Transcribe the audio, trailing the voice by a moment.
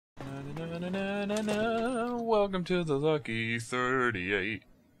Na-na-na-na-na. Welcome to the Lucky 38.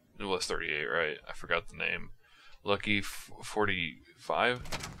 It was 38, right? I forgot the name. Lucky 45?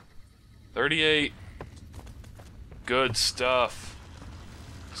 38. Good stuff.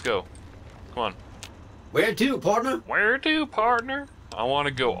 Let's go. Come on. Where to, partner? Where to, partner? I want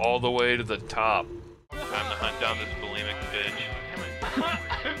to go all the way to the top. Time to hunt down this bulimic bitch.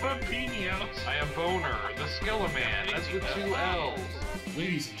 Papinio. I am Boner, the Skeleman. That's with 2 L's.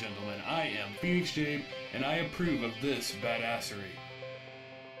 Ladies and gentlemen, I am PhoenixJape, and I approve of this badassery.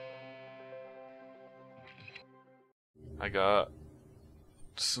 I got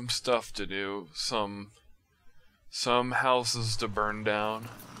some stuff to do, some houses to burn down,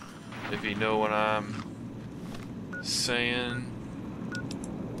 if you know what I'm saying.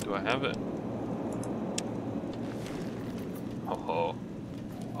 Do I have it? Oh,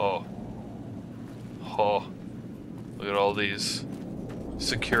 oh, oh! Look at all these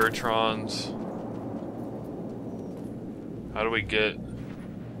Securitrons. How do we get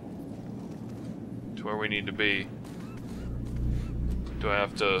to where we need to be? Do I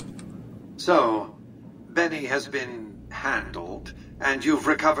have to... So, Benny has been handled, and you've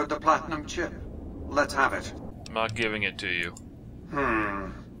recovered the platinum chip. Let's have it. I'm not giving it to you.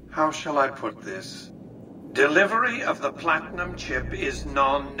 How shall I put this? Delivery of the platinum chip is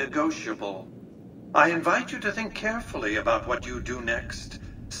non-negotiable. I invite you to think carefully about what you do next.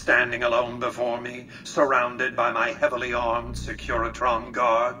 Standing alone before me, surrounded by my heavily armed Securitron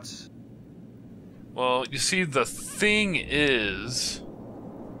guards. Well, you see, the thing is...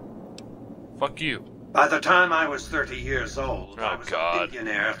 Fuck you. By the time I was 30 years old, I was a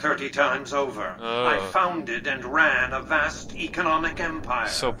billionaire 30 times over. I founded and ran a vast economic empire.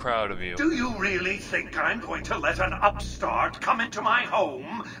 So proud of you. Do you really think I'm going to let an upstart come into my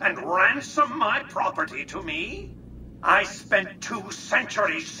home and ransom my property to me? I spent 2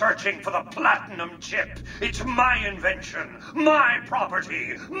 centuries searching for the platinum chip. It's my invention, my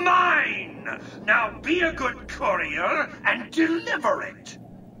property, mine! Now be a good courier and deliver it!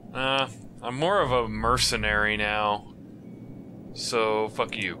 I'm more of a mercenary now. So,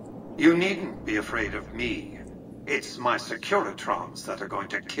 fuck you. You needn't be afraid of me. It's my Securitrons that are going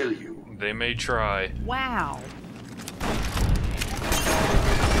to kill you. They may try. Wow.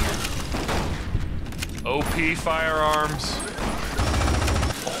 OP firearms.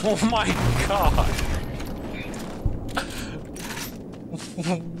 Oh my god.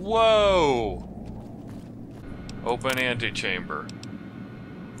 Whoa. Open antechamber.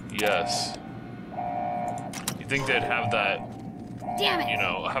 Yes. You'd think they'd have that, Damn it. you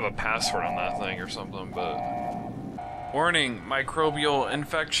know, have a password on that thing or something, but... Warning, microbial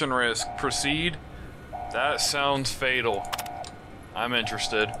infection risk. Proceed? That sounds fatal. I'm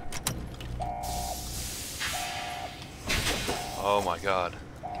interested. Oh my god.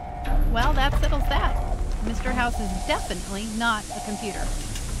 Well, that settles that. Mr. House is definitely not a computer.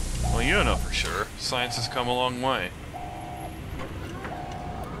 Well, you don't know for sure. Science has come a long way.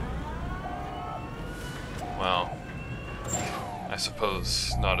 Well, I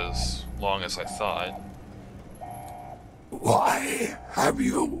suppose not as long as I thought. Why have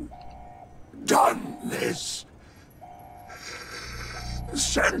you done this?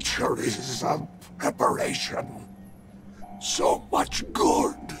 Centuries of preparation. So much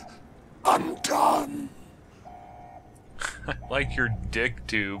good undone. I like your dick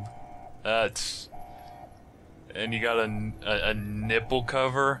tube. That's... And you got a nipple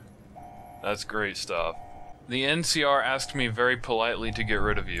cover? That's great stuff. The NCR asked me very politely to get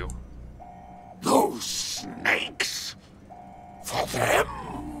rid of you. Those snakes. For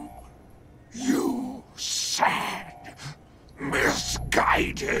them, you sad,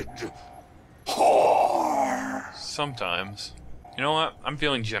 misguided whore. Sometimes. You know what? I'm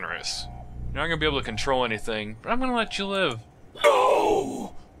feeling generous. You're not gonna be able to control anything, but I'm gonna let you live.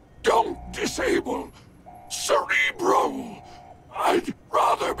 No! Don't disable Cerebral! I'd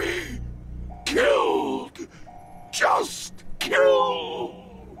rather be killed. Just kill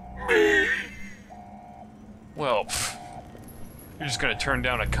me. Well, you're just gonna turn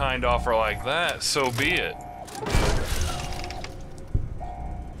down a kind offer like that, so be it.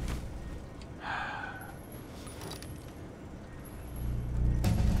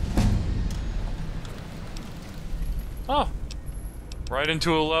 Oh, right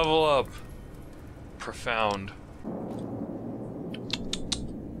into a level up. Profound.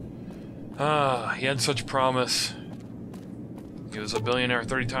 Ah, he had such promise. He was a billionaire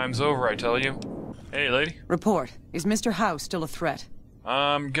 30 times over, I tell you. Hey, lady. Report. Is Mr. House still a threat?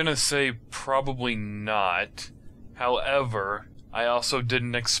 I'm gonna say probably not. However, I also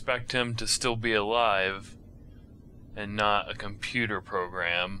didn't expect him to still be alive. and not a computer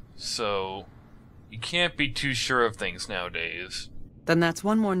program, so you can't be too sure of things nowadays. Then that's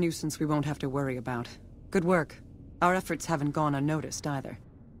one more nuisance we won't have to worry about. Good work. Our efforts haven't gone unnoticed either.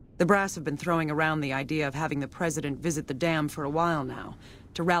 The brass have been throwing around the idea of having the president visit the dam for a while now,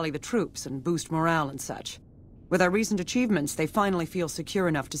 to rally the troops and boost morale and such. With our recent achievements, they finally feel secure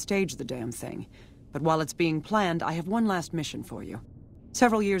enough to stage the damn thing. But while it's being planned, I have one last mission for you.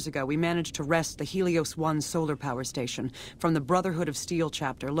 Several years ago, we managed to wrest the Helios 1 solar power station from the Brotherhood of Steel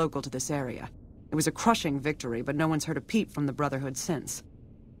chapter local to this area. It was a crushing victory, but no one's heard a peep from the Brotherhood since.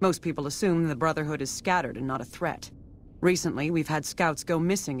 Most people assume the Brotherhood is scattered and not a threat. Recently, we've had scouts go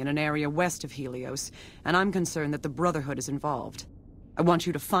missing in an area west of Helios, and I'm concerned that the Brotherhood is involved. I want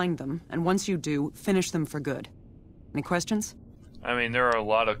you to find them, and once you do, finish them for good. Any questions? I mean, there are a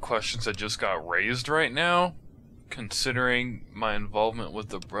lot of questions that just got raised right now, considering my involvement with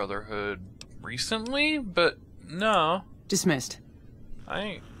the Brotherhood recently, but no. Dismissed.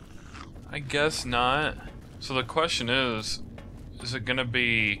 I guess not. So the question is it gonna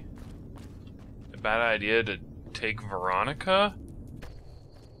be a bad idea to take Veronica?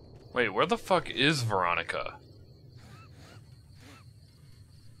 Wait, where the fuck is Veronica?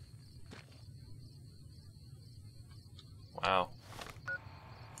 Wow.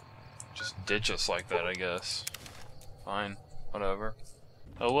 Just ditch us like that, I guess. Fine, whatever.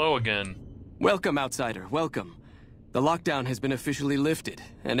 Hello again. Welcome, outsider, welcome. The lockdown has been officially lifted,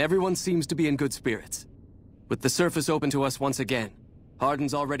 and everyone seems to be in good spirits. With the surface open to us once again,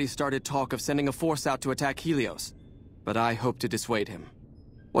 Hardin's already started talk of sending a force out to attack Helios, but I hope to dissuade him.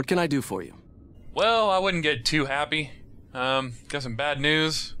 What can I do for you? Well, I wouldn't get too happy. Got some bad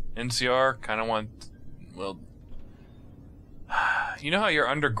news. NCR kinda want... well... You know how you're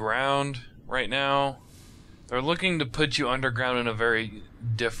underground right now? They're looking to put you underground in a very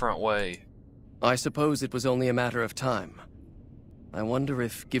different way. I suppose it was only a matter of time. I wonder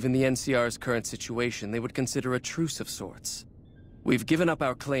if, given the NCR's current situation, they would consider a truce of sorts. We've given up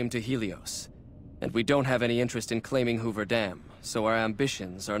our claim to Helios, and we don't have any interest in claiming Hoover Dam, so our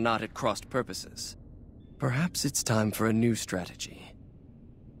ambitions are not at crossed purposes. Perhaps it's time for a new strategy.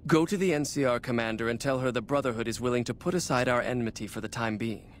 Go to the NCR commander and tell her the Brotherhood is willing to put aside our enmity for the time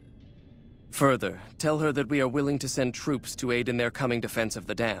being. Further, tell her that we are willing to send troops to aid in their coming defense of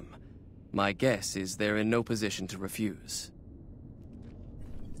the dam. My guess is they're in no position to refuse.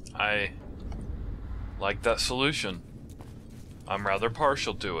 I like that solution. I'm rather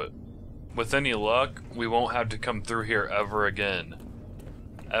partial to it. With any luck, we won't have to come through here ever again.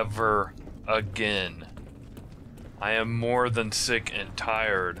 Ever again. I am more than sick and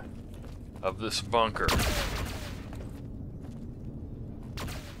tired of this bunker.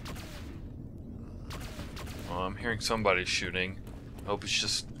 Well, I'm hearing somebody shooting. Hope it's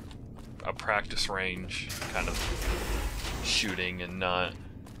just a practice range kind of shooting and not,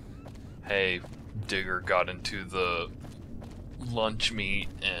 hey, Digger got into the lunch meat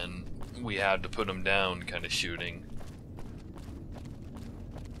and we had to put him down kind of shooting.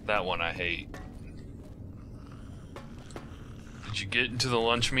 That one I hate. Did you get into the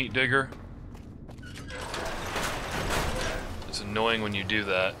lunch meat, Digger? It's annoying when you do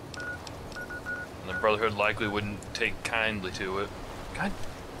that. And the Brotherhood likely wouldn't take kindly to it. God.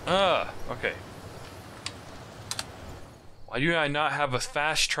 Okay. Why do I not have a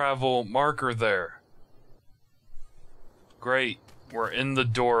fast travel marker there? Great. We're in the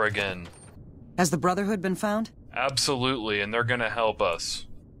door again. Has the Brotherhood been found? Absolutely, and they're gonna help us.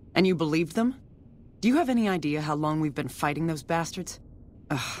 And you believed them? Do you have any idea how long we've been fighting those bastards?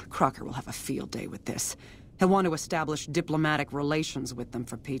 Ugh, Crocker will have a field day with this. He'll want to establish diplomatic relations with them,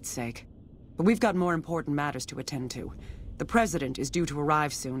 for Pete's sake. But we've got more important matters to attend to. The President is due to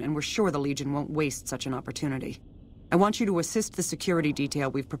arrive soon, and we're sure the Legion won't waste such an opportunity. I want you to assist the security detail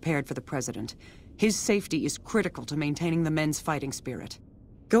we've prepared for the President. His safety is critical to maintaining the men's fighting spirit.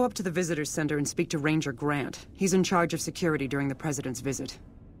 Go up to the Visitors Center and speak to Ranger Grant. He's in charge of security during the President's visit.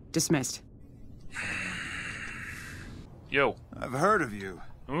 Dismissed. Yo. I've heard of you.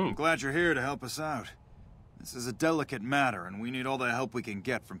 Ooh. I'm glad you're here to help us out. This is a delicate matter, and we need all the help we can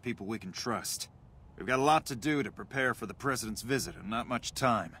get from people we can trust. We've got a lot to do to prepare for the President's visit, and not much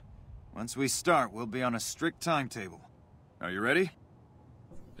time. Once we start, we'll be on a strict timetable. Are you ready?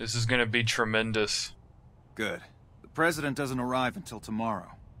 This is gonna be tremendous. Good. The President doesn't arrive until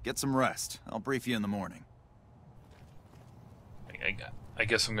tomorrow. Get some rest. I'll brief you in the morning. I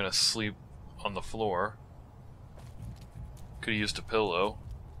guess I'm gonna sleep on the floor. Could've used a pillow.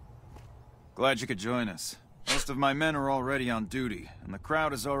 Glad you could join us. Most of my men are already on duty, and the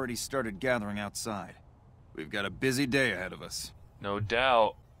crowd has already started gathering outside. We've got a busy day ahead of us. No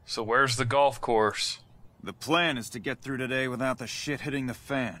doubt. So where's the golf course? The plan is to get through today without the shit hitting the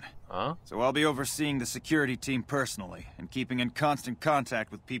fan. Huh? So I'll be overseeing the security team personally, and keeping in constant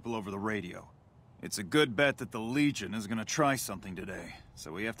contact with people over the radio. It's a good bet that the Legion is gonna try something today,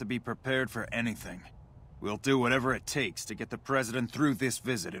 so we have to be prepared for anything. We'll do whatever it takes to get the President through this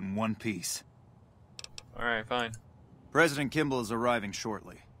visit in one piece. Alright, fine. President Kimball is arriving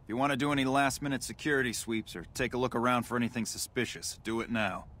shortly. If you want to do any last-minute security sweeps or take a look around for anything suspicious, do it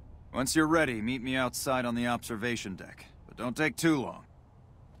now. Once you're ready, meet me outside on the observation deck. But don't take too long.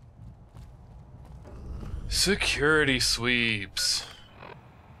 Security sweeps.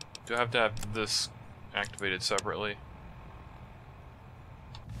 Do I have to have this activated separately?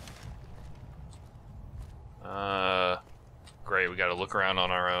 Great, we gotta look around on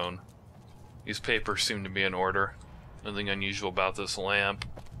our own. These papers seem to be in order. Nothing unusual about this lamp.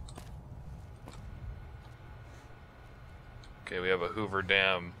 Okay, we have a Hoover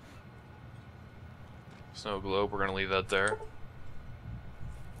Dam snow globe. We're gonna leave that there.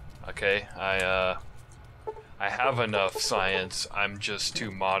 Okay, I have enough science. I'm just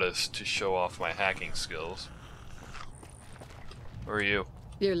too modest to show off my hacking skills. Who are you?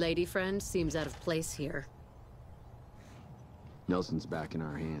 Your lady friend seems out of place here. Nelson's back in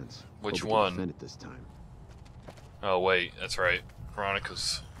our hands. Which Hope we can one? defend it this time. Oh wait, that's right.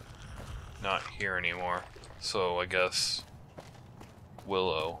 Veronica's not here anymore. So I guess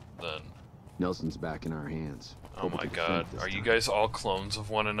Willow then. Nelson's back in our hands. Oh Hope we my can defend god. it this Are you time. guys all clones of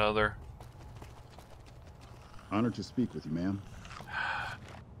one another? Honored to speak with you, ma'am.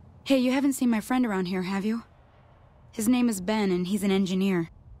 Hey, you haven't seen my friend around here, have you? His name is Ben, and he's an engineer.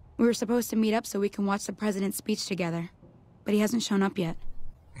 We were supposed to meet up so we can watch the president's speech together. But he hasn't shown up yet.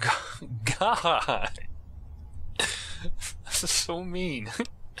 God! This is so mean.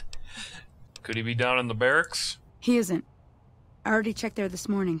 Could he be down in the barracks? He isn't. I already checked there this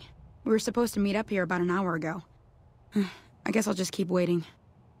morning. We were supposed to meet up here about an hour ago. I guess I'll just keep waiting.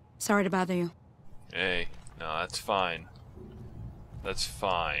 Sorry to bother you. Hey, no, that's fine. That's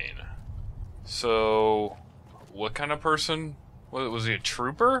fine. So, what kind of person? Was he a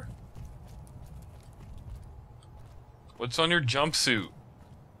trooper? What's on your jumpsuit?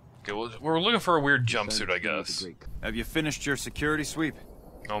 Okay, well, we're looking for a weird jumpsuit, I guess. Have you finished your security sweep?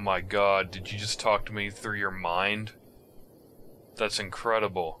 Oh my god, did you just talk to me through your mind? That's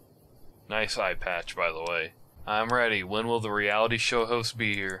incredible. Nice eye patch, by the way. I'm ready. When will the reality show host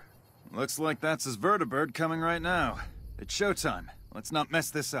be here? Looks like that's his vertibird coming right now. It's showtime. Let's not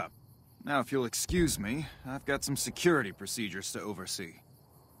mess this up. Now, if you'll excuse me, I've got some security procedures to oversee.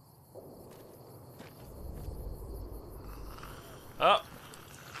 Oh!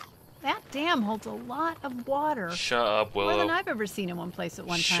 That dam holds a lot of water. Shut up, Willow. More than I've ever seen in one place at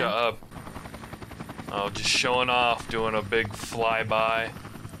one time. Shut up. Oh, just showing off, doing a big flyby.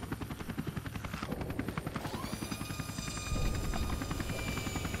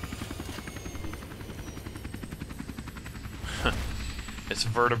 It's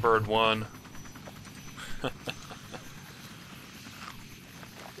Vertibird 1.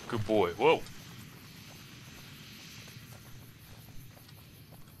 Good boy. Whoa.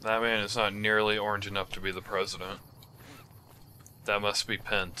 That man is not nearly orange enough to be the president. That must be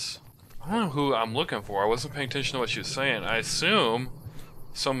Pence. I don't know who I'm looking for. I wasn't paying attention to what she was saying. I assume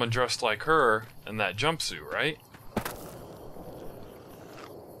someone dressed like her in that jumpsuit, right?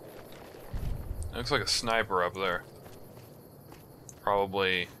 Looks like a sniper up there.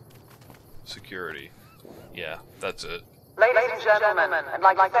 Probably security. Yeah, that's it. Ladies and gentlemen, I'd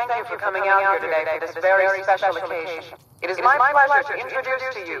like to thank you for coming out here today for this very special occasion. It is my pleasure to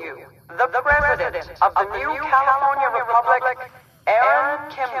introduce to you the President of the new California Republic,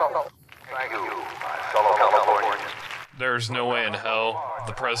 Aaron Kimball. Thank you, my fellow Californians. There's no way in hell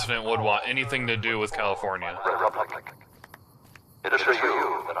the president would want anything to do with California. Republic. It is for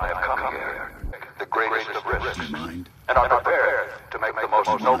you that I have come here, the greatest of risks, and I'm prepared to make the most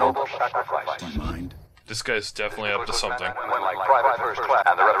noble sacrifice. This guy's definitely up to something. When like private first class,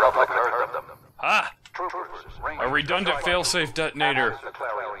 and the Republic heard of them. Ah! A redundant failsafe detonator.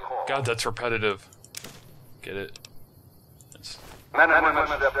 God, that's repetitive. Get it? It's Men and women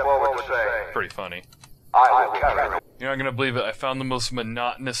step forward to say, pretty funny. I will carry. You're not gonna believe it. I found the most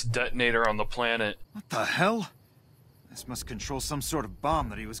monotonous detonator on the planet. What the hell? This must control some sort of bomb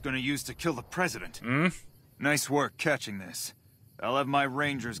that he was going to use to kill the president. Nice work catching this. I'll have my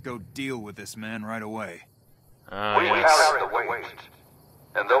rangers go deal with this man right away. We carried the weight.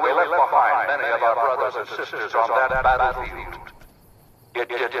 And though we left behind many of our brothers and sisters on that battlefield, it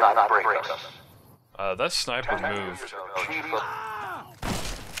did not break us. That sniper moved.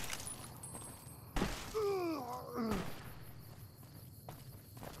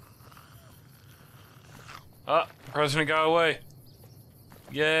 Ah, the president got away.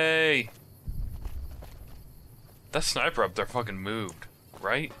 Yay. That sniper up there fucking moved,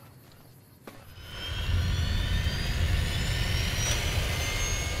 right?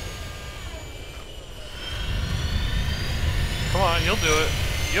 Come on, you'll do it.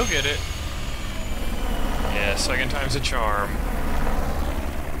 You'll get it. Yeah, second time's a charm.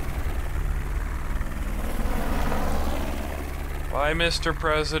 Bye, Mr.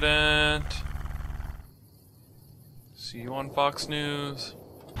 President. See you on Fox News.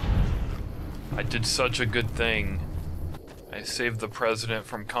 I did such a good thing. I saved the president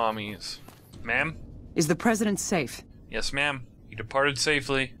from commies. Ma'am? Is the president safe? Yes, ma'am. He departed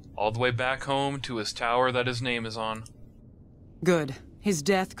safely, all the way back home to his tower that his name is on. Good. His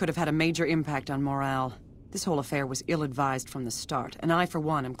death could have had a major impact on morale. This whole affair was ill-advised from the start, and I, for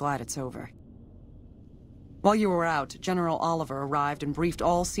one, am glad it's over. While you were out, General Oliver arrived and briefed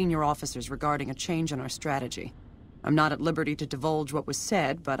all senior officers regarding a change in our strategy. I'm not at liberty to divulge what was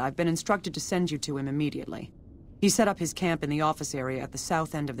said, but I've been instructed to send you to him immediately. He set up his camp in the office area at the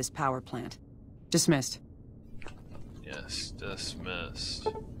south end of this power plant. Dismissed. Yes, dismissed.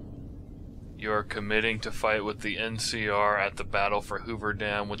 You are committing to fight with the NCR at the battle for Hoover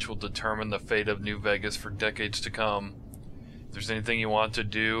Dam, which will determine the fate of New Vegas for decades to come. If there's anything you want to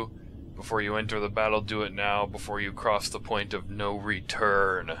do before you enter the battle, do it now, before you cross the point of no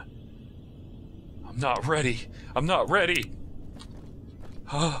return. I'm not ready. I'm not ready.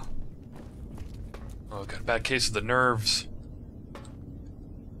 Oh, got a bad case of the nerves.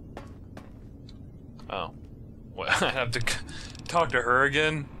 Oh. What, I have to talk to her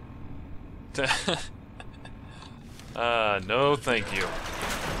again? No thank you.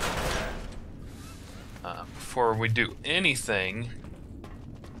 Before we do anything,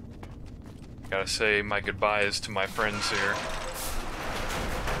 gotta say my goodbyes to my friends here.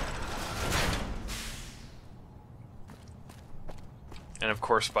 And of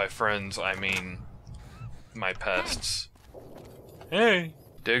course by friends I mean my pests. Hey!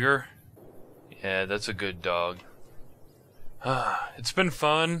 Digger. Yeah, that's a good dog. It's been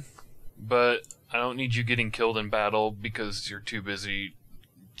fun, but I don't need you getting killed in battle because you're too busy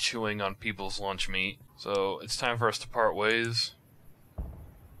chewing on people's lunch meat. So it's time for us to part ways.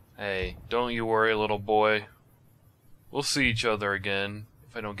 Hey, don't you worry, little boy. We'll see each other again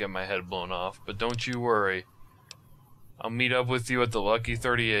if I don't get my head blown off, but don't you worry. I'll meet up with you at the Lucky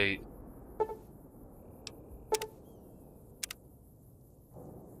 38.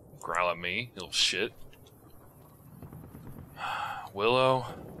 Growl at me, you little shit. Willow.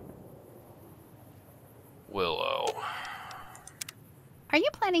 Willow. Are you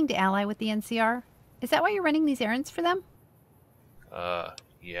planning to ally with the NCR? Is that why you're running these errands for them?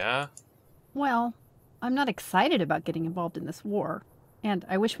 Yeah? Well, I'm not excited about getting involved in this war, and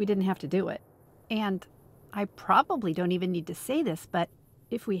I wish we didn't have to do it. And I probably don't even need to say this, but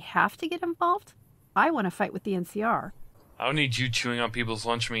if we have to get involved, I want to fight with the NCR. I don't need you chewing on people's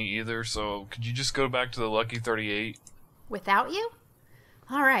lunch meat either, so could you just go back to the Lucky 38? Without you?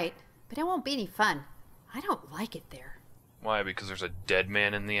 Alright, but it won't be any fun. I don't like it there. Why? Because there's a dead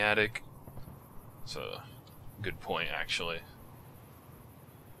man in the attic? That's a good point, actually.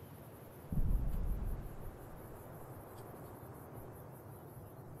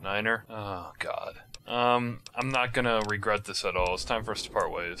 Niner? Oh, God. I'm not gonna regret this at all. It's time for us to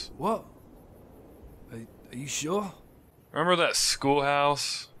part ways. What? Are you sure? Remember that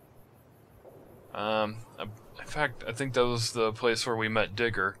schoolhouse? In fact, I think that was the place where we met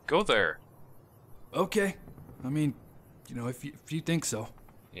Digger. Go there. Okay. I mean, you know, if you think so.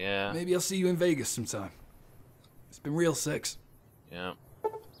 Yeah. Maybe I'll see you in Vegas sometime. It's been real sick. Yeah.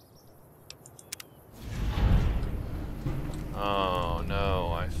 Oh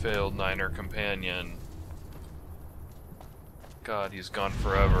no, I failed Niner Companion. God, he's gone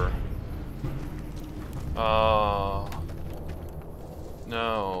forever. Oh.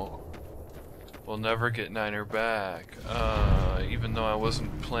 No. We'll never get Niner back. Even though I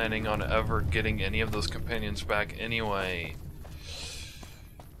wasn't planning on ever getting any of those companions back anyway.